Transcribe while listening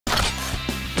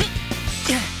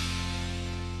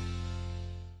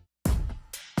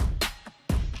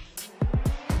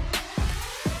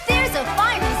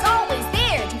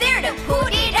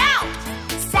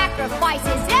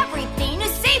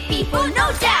people, no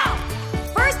doubt.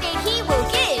 First aid he will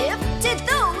give to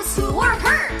those who are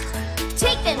hurt.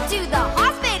 Take them to the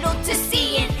hospital to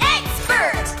see an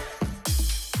expert.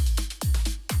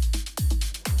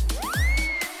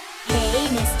 Hey,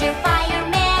 Mr.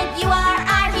 Fireman, you are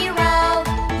our hero.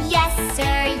 Yes,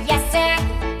 sir,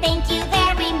 thank you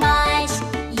very much.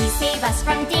 You save us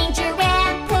from danger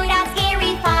and put out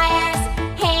scary fires.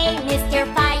 Hey, Mr.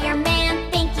 Fireman,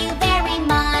 thank you very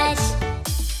much.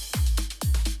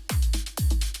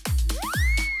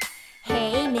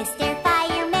 Hey, Mr.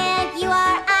 Fireman, you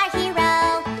are our hero.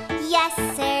 Yes,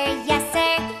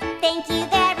 sir, thank you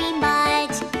very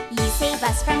much. You save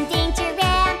us from danger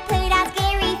and put out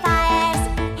scary fires.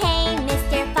 Hey,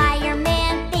 Mr.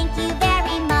 Fireman, thank you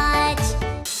very much.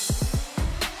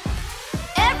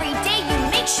 Every day you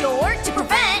make sure to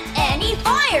prevent any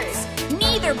fires.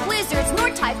 Neither blizzards nor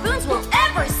typhoons will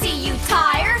ever see you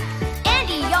tire. And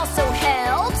he also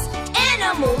helps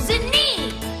animals in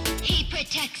need. He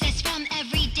protects us from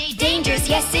everyday Dangers,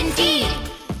 yes indeed.